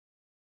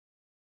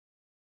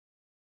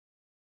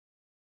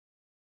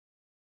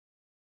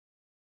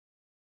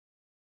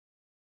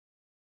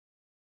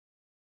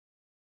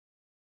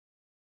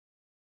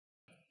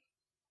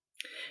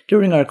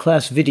During our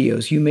class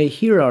videos, you may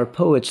hear our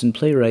poets and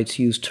playwrights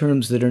use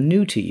terms that are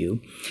new to you.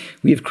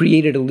 We have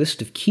created a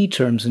list of key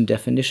terms and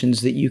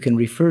definitions that you can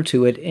refer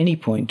to at any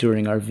point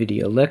during our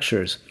video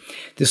lectures.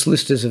 This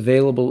list is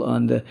available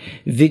on the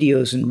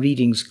Videos and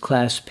Readings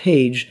class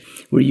page,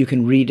 where you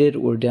can read it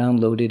or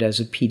download it as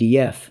a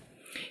PDF.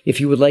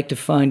 If you would like to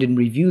find and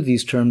review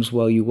these terms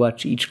while you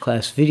watch each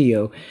class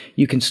video,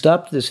 you can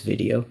stop this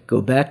video,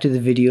 go back to the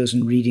Videos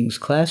and Readings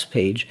class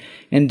page,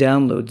 and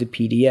download the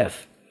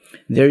PDF.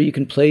 There you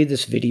can play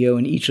this video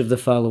and each of the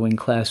following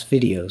class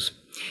videos.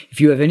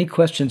 If you have any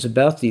questions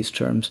about these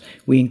terms,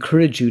 we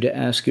encourage you to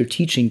ask your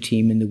teaching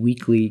team in the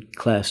weekly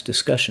class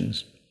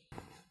discussions.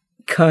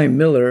 Kei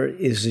Miller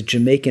is a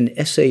Jamaican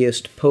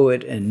essayist,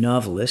 poet, and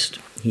novelist.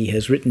 He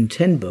has written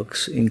 10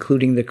 books,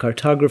 including The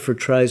Cartographer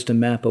Tries to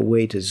Map a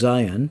Way to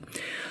Zion,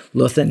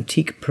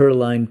 L'Authentique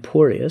Perline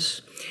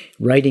Poreus,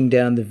 Writing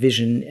Down the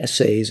Vision,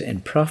 Essays,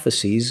 and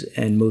Prophecies,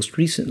 and most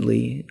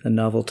recently, a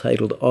novel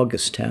titled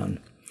Augusttown.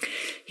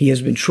 He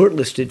has been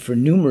shortlisted for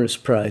numerous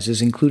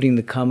prizes, including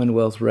the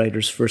Commonwealth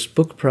Writers' First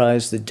Book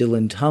Prize, the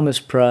Dylan Thomas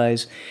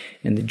Prize,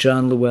 and the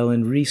John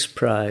Llewellyn Rhys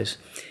Prize.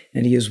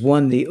 And he has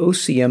won the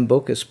OCM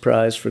Bocas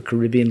Prize for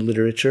Caribbean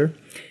Literature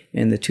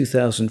and the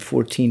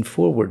 2014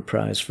 Forward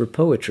Prize for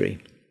Poetry.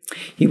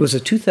 He was a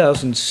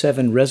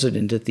 2007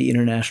 resident at the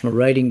International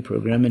Writing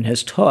Program and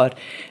has taught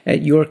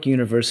at York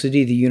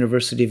University, the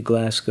University of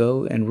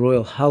Glasgow, and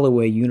Royal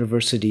Holloway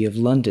University of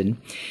London.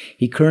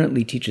 He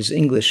currently teaches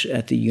English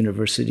at the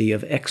University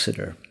of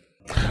Exeter.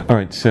 All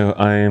right, so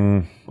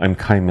I'm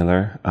Kei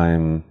Miller.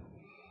 I'm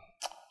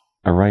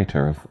a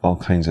writer of all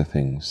kinds of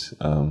things,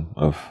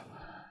 of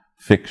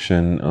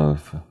fiction,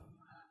 of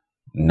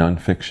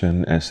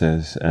non-fiction,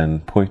 essays,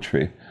 and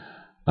poetry.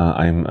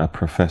 I'm a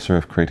professor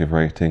of creative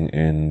writing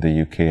in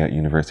the UK at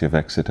University of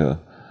Exeter.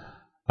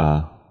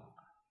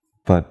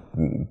 But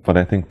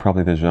I think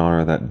probably the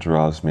genre that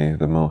draws me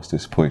the most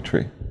is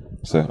poetry.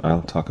 So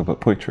I'll talk about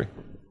poetry.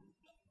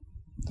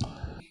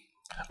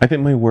 I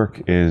think my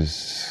work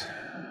is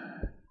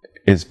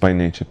by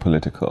nature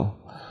political.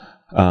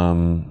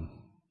 But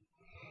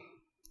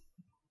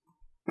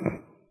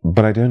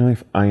I don't know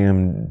if I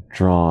am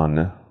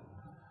drawn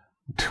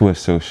to a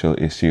social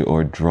issue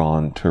or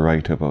drawn to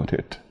write about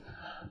it.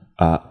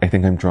 I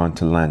think I'm drawn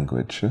to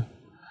language,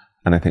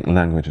 and I think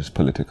language is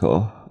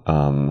political.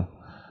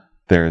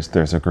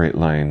 There's a great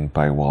line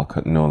by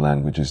Walcott, "No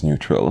language is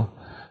neutral,"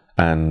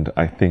 and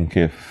I think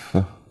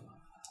the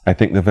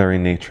very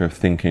nature of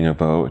thinking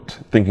about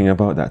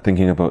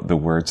the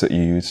words that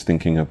you use,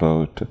 thinking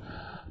about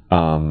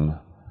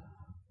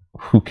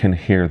who can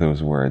hear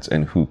those words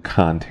and who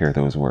can't hear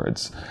those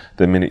words.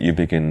 The minute you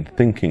begin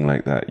thinking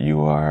like that,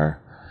 your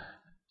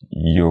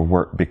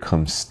work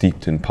becomes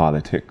steeped in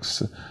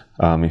politics.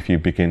 If you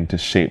begin to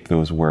shape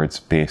those words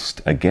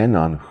based again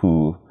on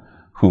who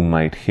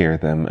might hear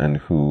them and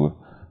who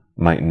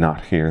might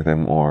not hear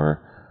them,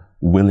 or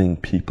willing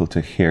people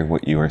to hear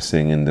what you are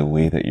saying in the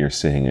way that you're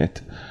saying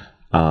it,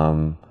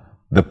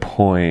 the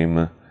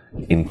poem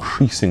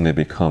increasingly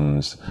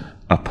becomes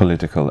a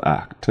political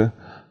act.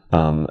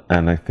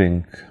 And I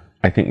think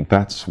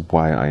that's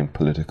why I'm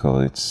political.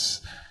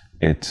 It's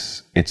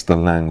the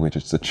language,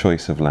 it's the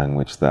choice of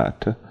language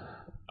that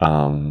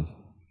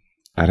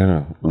I don't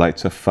know,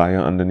 lights a fire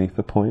underneath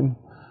the poem.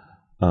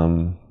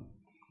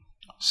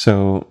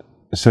 So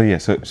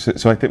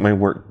I think my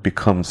work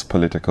becomes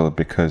political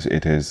because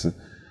it is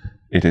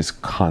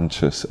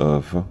conscious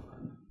of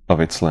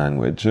its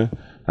language,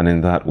 and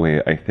in that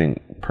way, I think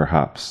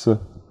perhaps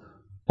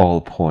all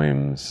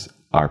poems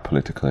are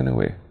political in a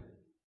way.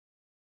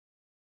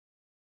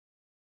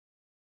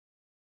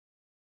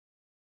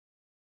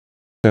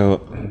 So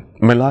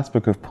my last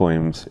book of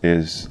poems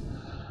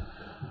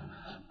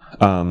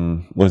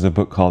was a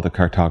book called The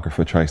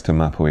Cartographer Tries to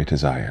Map a Way to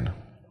Zion.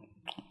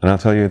 And I'll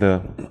tell you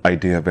the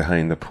idea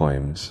behind the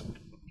poems,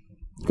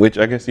 which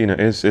I guess,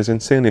 is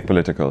insanely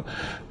political.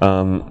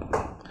 So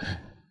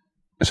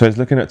I was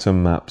looking at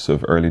some maps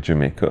of early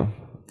Jamaica,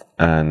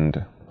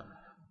 and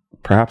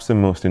perhaps the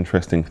most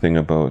interesting thing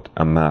about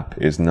a map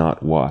is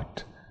not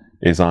what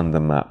is on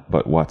the map,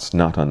 but what's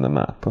not on the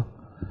map.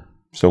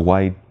 So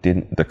why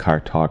didn't the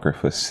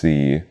cartographer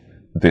see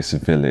this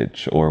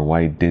village, or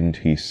why didn't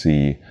he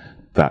see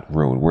that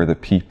road? Were the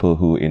people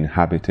who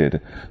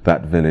inhabited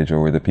that village, or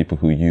were the people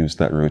who used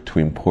that road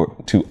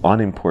too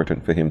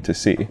unimportant for him to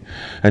see?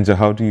 And so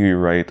how do you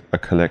write a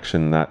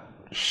collection that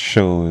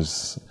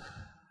shows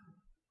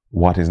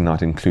what is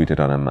not included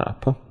on a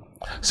map?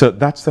 So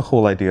that's the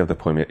whole idea of the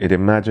poem. It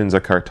imagines a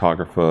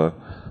cartographer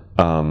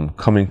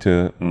coming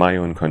to my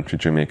own country,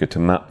 Jamaica, to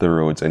map the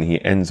roads, and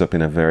he ends up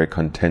in a very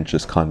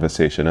contentious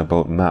conversation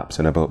about maps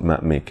and about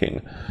map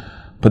making.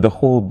 But the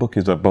whole book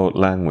is about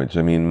language.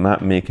 I mean,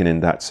 map making in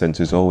that sense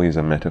is always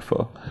a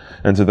metaphor.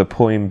 And so the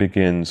poem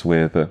begins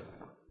with a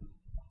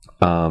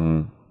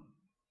poem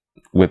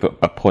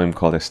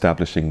called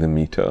Establishing the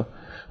Meter,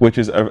 which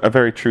is a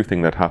very true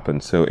thing that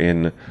happened. So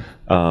in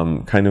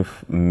kind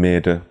of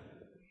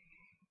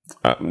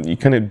you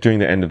kind of during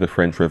the end of the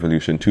French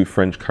Revolution, two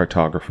French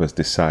cartographers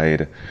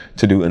decide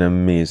to do an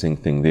amazing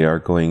thing. They are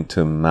going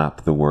to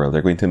map the world.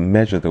 They're going to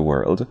measure the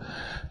world,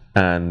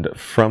 and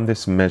from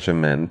this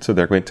measurement, so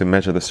they're going to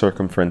measure the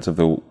circumference of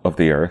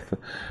the Earth,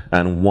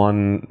 and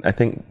I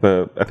think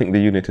the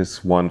unit is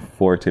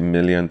 1/40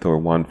 millionth or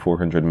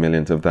 1/400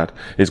 millionth of that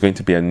is going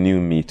to be a new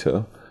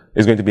meter.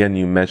 Is going to be a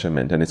new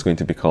measurement, and it's going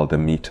to be called the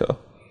meter.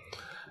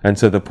 And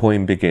so the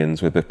poem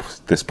begins with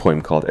this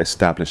poem called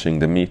Establishing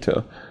the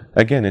Meter.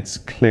 Again, it's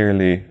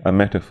clearly a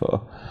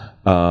metaphor.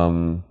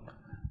 And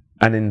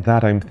in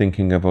that, I'm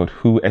thinking about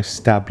who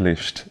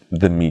established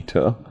the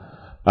meter,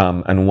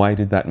 and why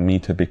did that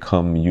meter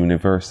become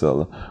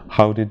universal?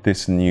 How did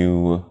this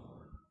new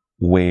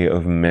way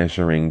of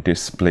measuring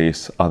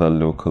displace other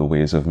local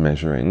ways of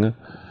measuring?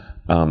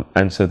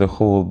 And so the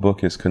whole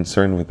book is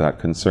concerned with that,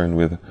 concerned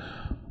with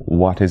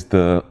what is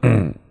the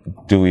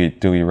do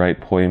we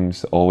write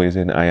poems always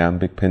in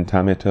iambic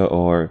pentameter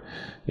or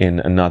in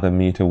another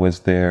meter? Was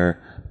there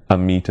a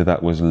meter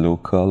that was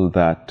local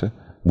that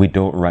we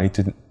don't write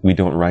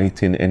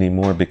in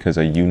anymore because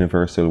a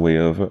universal way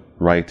of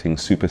writing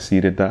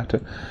superseded that?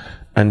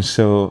 And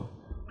so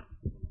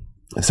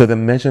the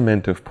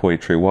measurement of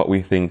poetry, what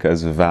we think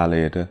as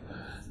valid,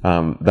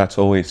 that's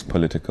always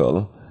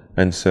political.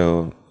 And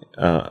so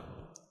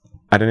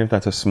I don't know if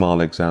that's a small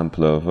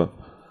example of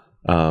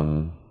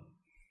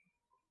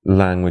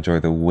language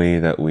or the way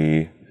that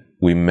we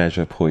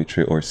measure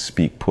poetry or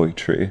speak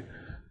poetry,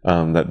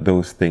 that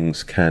those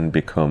things can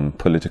become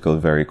political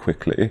very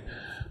quickly.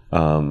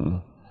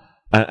 And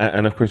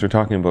of course, we're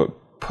talking about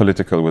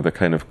political with a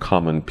kind of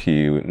common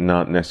P,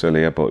 not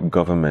necessarily about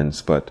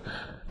governments, but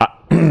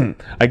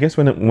I guess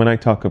when I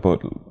talk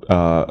about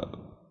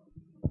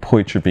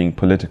poetry being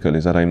political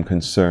is that I'm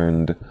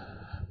concerned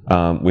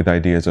with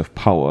ideas of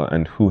power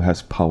and who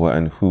has power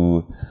and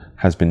who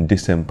has been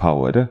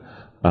disempowered.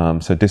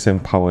 So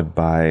disempowered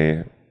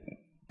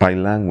by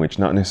language,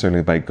 not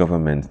necessarily by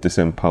government,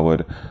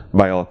 disempowered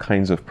by all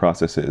kinds of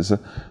processes.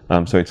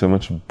 So it's a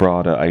much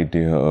broader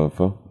idea of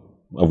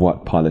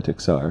what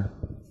politics are.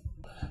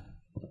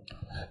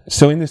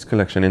 So in this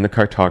collection, in the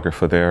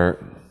Cartographer, there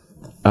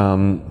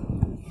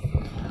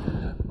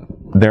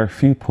are a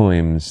few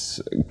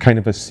poems, kind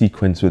of a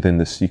sequence within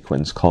the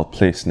sequence called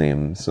Place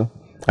Names.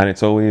 And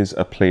it's always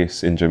a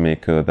place in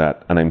Jamaica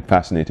and I'm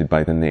fascinated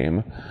by the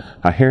name.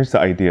 Here's the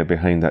idea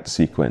behind that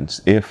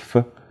sequence. If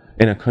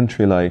in a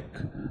country like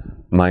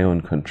my own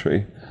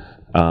country,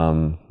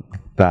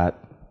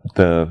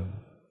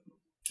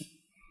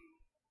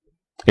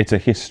 it's a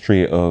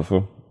history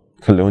of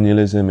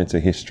colonialism, it's a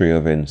history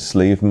of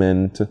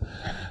enslavement,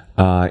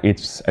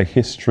 it's a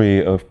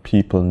history of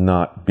people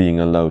not being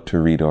allowed to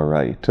read or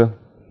write.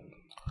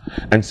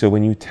 And so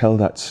when you tell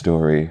that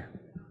story,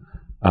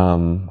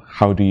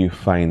 how do you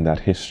find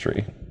that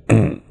history?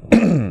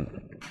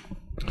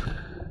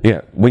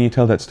 Yeah, when you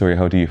tell that story,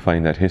 how do you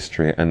find that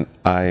history? And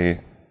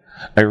I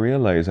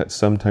realize that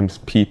sometimes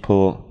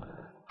people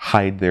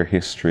hide their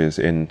histories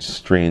in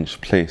strange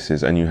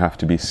places, and you have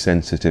to be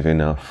sensitive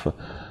enough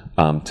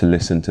to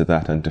listen to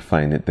that and to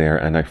find it there.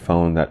 And I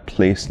found that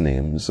place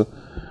names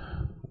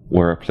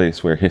were a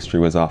place where history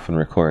was often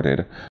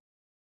recorded.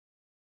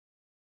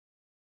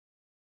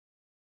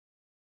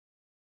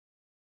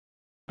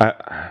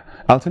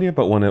 I'll tell you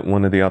about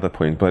one of the other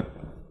points, but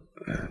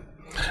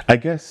I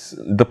guess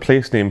the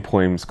place name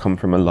poems come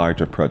from a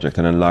larger project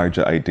and a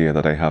larger idea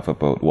that I have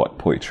about what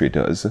poetry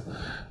does,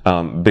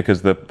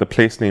 because the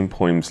place name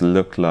poems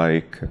look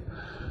like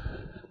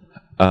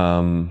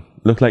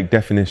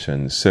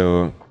definitions.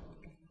 So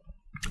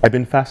I've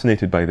been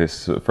fascinated by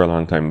this for a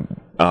long time.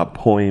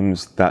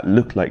 Poems that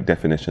look like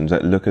definitions,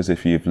 that look as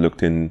if you've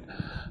looked in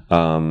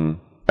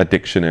a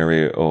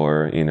dictionary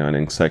or an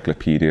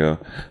encyclopedia,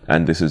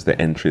 and this is the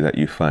entry that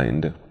you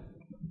find.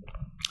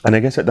 And I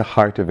guess at the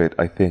heart of it,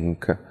 I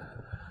think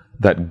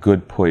that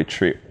good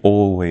poetry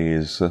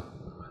always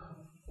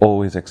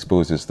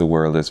exposes the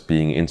world as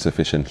being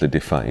insufficiently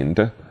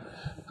defined.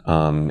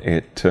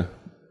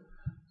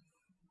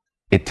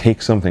 It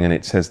takes something and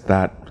it says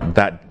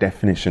that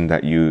definition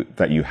that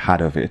you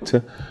had of it,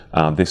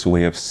 this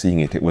way of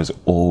seeing it, it was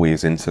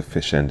always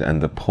insufficient,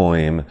 and the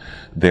poem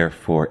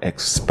therefore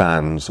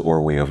expands our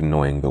way of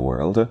knowing the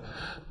world.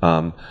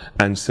 And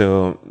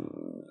so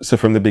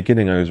from the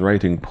beginning, I was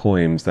writing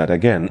poems that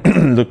again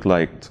looked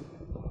like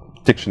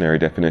dictionary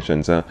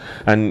definitions,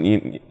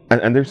 and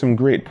there's some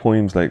great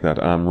poems like that.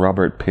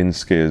 Robert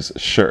Pinsky's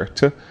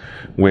Shirt,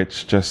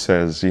 which just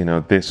says,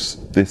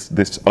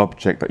 this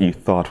object that you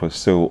thought was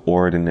so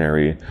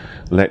ordinary,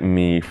 let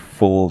me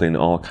fold in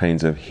all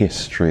kinds of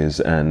histories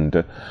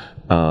and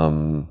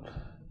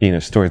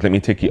stories. Let me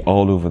take you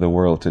all over the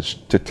world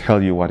to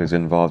tell you what is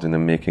involved in the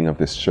making of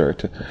this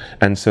shirt.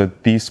 And so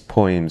these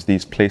poems,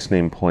 these place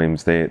name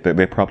poems, they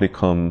probably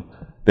come.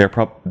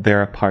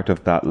 They're a part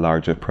of that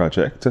larger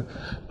project,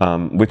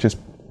 which is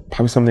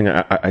probably something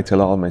I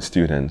tell all my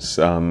students.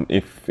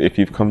 If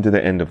you've come to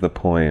the end of the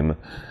poem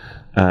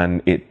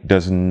and it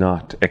does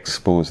not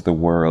expose the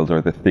world or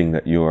the thing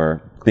that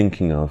you're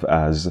thinking of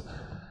as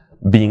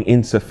being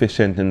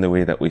insufficient in the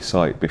way that we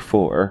saw it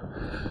before,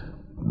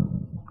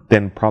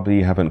 then probably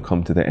you haven't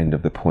come to the end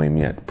of the poem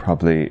yet.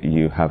 Probably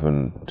you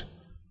haven't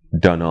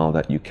done all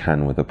that you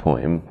can with the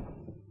poem.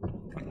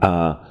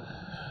 Probably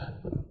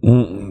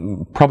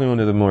one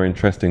of the more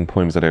interesting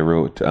poems that I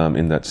wrote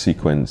in that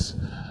sequence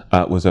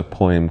was a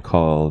poem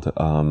called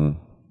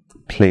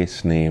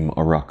Place Name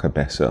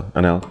Oracabessa.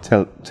 And I'll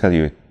tell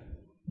you,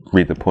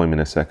 read the poem in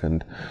a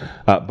second.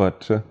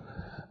 But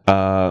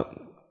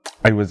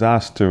I was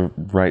asked to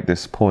write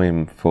this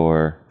poem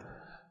for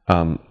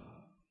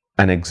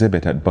an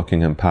exhibit at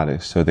Buckingham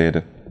Palace. So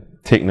they'd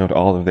taken out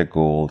all of their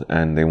gold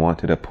and they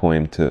wanted a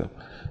poem to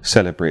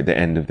celebrate the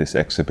end of this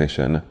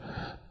exhibition.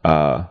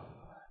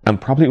 And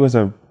probably it was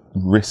a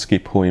risky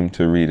poem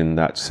to read in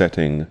that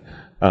setting.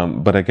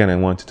 But again, I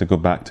wanted to go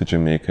back to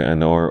Jamaica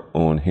and our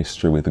own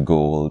history with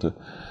gold,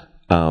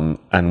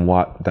 and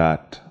what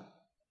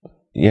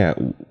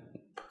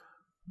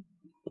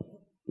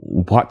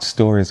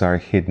stories are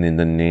hidden in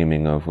the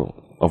naming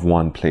of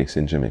one place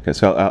in Jamaica.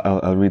 So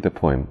I'll read the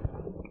poem,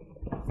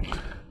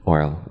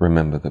 or I'll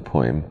remember the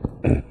poem.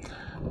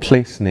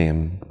 Place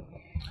name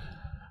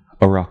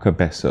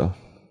Oracabessa.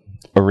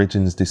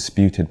 Origins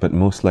disputed, but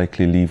most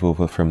likely leave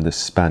over from the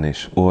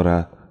Spanish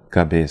ora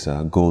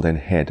cabeza, golden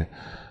head,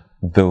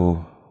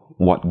 though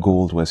what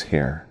gold was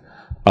here,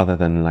 other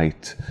than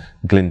light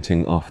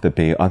glinting off the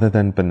bay, other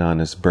than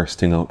bananas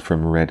bursting out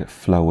from red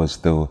flowers,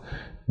 though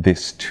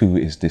this too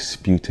is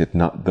disputed,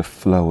 not the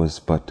flowers,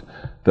 but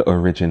the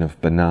origin of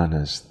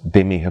bananas.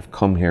 They may have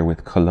come here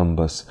with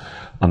Columbus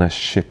on a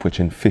ship which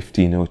in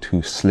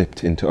 1502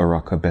 slipped into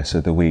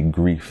Oracabessa the way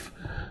grief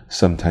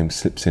sometimes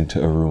slips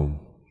into a room.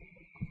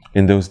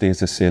 In those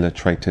days, a sailor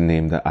tried to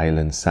name the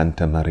island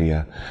Santa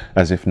Maria,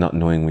 as if not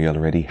knowing we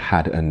already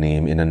had a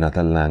name in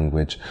another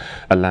language,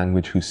 a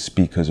language whose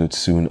speakers would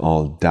soon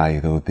all die,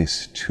 though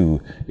this too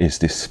is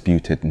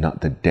disputed, not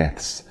the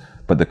deaths,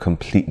 but the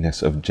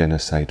completeness of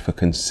genocide. For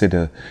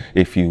consider,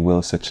 if you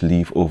will, such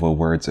leave-over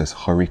words as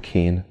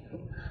hurricane,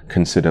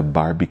 consider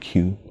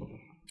barbecue,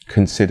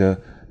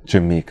 consider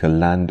Jamaica,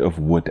 land of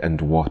wood and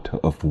water,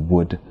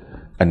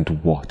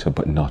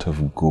 but not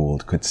of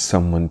gold. Could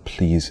someone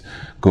please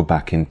go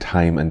back in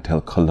time and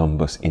tell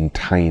Columbus in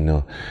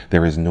Taino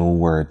there is no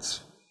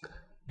words.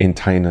 In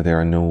Taino there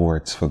are no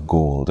words for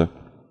gold.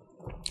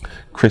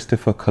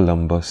 Christopher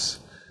Columbus,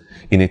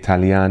 in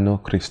Italiano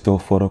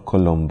Cristoforo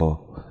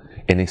Colombo,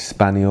 in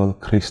Espanol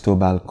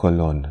Cristobal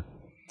Colon.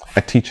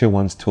 A teacher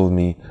once told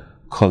me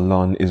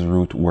colon is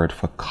root word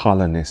for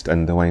colonist,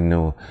 and though I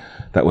know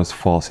that was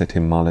false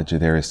etymology,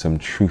 there is some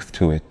truth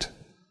to it.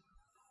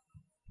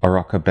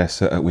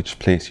 Oracabessa, at which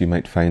place you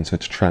might find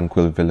such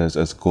tranquil villas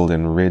as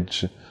Golden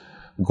Ridge,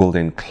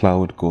 Golden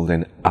Cloud,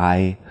 Golden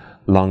Eye,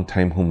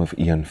 long-time home of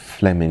Ian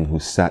Fleming, who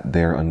sat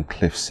there on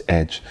cliff's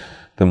edge,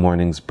 the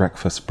morning's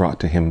breakfast brought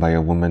to him by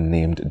a woman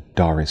named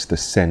Doris, the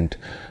scent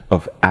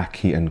of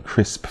ackee and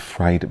crisp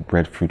fried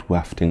breadfruit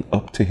wafting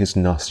up to his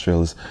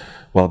nostrils,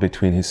 while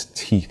between his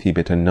teeth he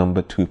bit a No.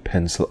 2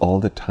 pencil, all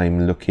the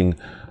time looking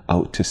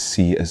out to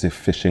sea as if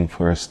fishing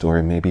for a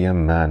story, maybe a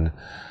man.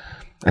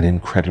 An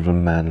incredible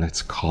man,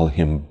 let's call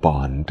him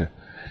Bond.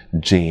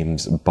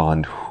 James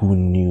Bond, who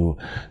knew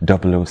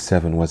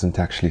 007 wasn't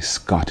actually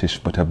Scottish,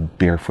 but a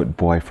barefoot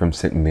boy from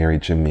St. Mary,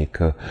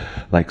 Jamaica.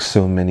 Like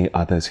so many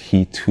others,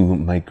 he too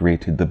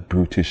migrated the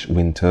brutish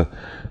winter,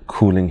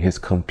 cooling his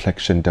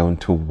complexion down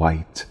to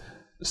white.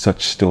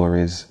 Such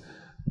stories,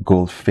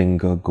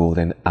 Goldfinger,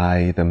 Golden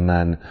Eye, the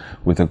man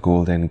with a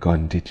golden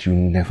gun. Did you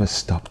never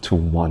stop to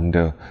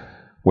wonder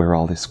where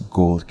all this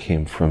gold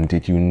came from?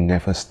 Did you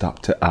never stop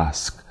to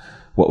ask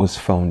what was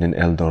found in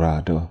El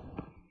Dorado?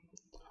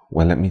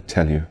 Well, let me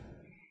tell you,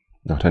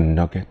 not a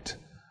nugget,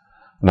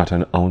 not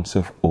an ounce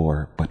of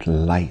ore, but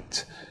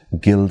light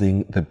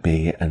gilding the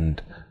bay,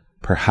 and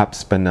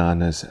perhaps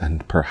bananas,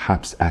 and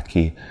perhaps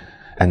ackee,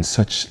 and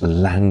such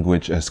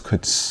language as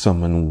could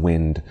summon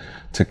wind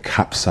to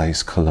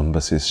capsize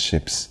Columbus's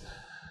ships.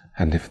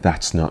 And if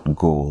that's not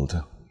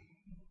gold,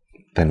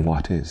 then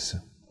what is?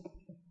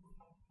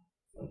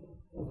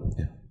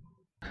 Yeah.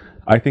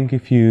 I think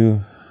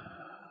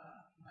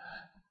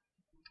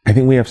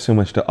we have so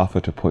much to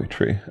offer to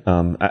poetry.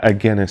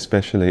 Again,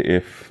 especially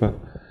if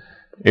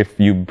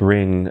you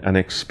bring an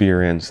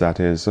experience that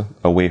is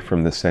away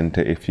from the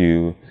center, if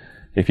you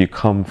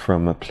come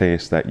from a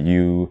place that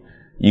you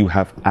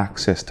have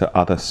access to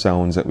other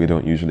sounds that we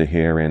don't usually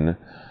hear in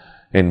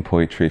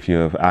poetry, if you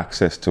have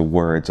access to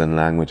words and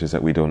languages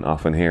that we don't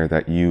often hear,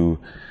 that you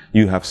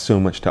have so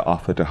much to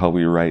offer to how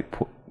we write,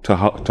 to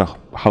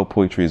how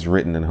poetry is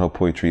written and how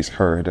poetry is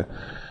heard.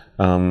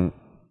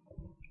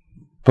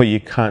 But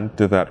you can't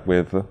do that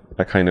with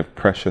a kind of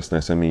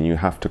preciousness. I mean, you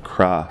have to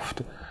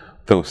craft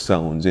those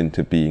sounds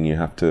into being. You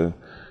have to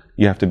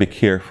be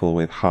careful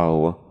with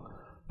how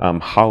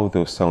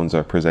those sounds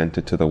are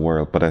presented to the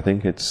world. But I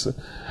think it's,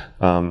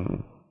 I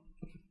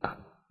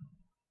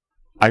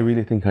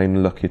really think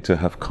I'm lucky to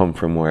have come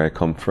from where I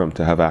come from,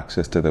 to have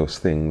access to those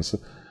things.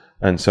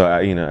 And so,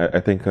 I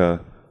think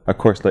a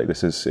course like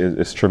this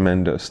is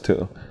tremendous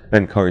to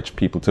encourage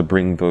people to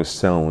bring those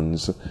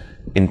sounds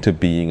into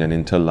being and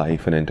into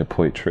life and into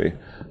poetry.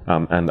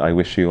 And I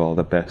wish you all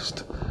the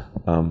best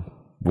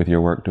with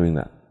your work doing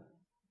that.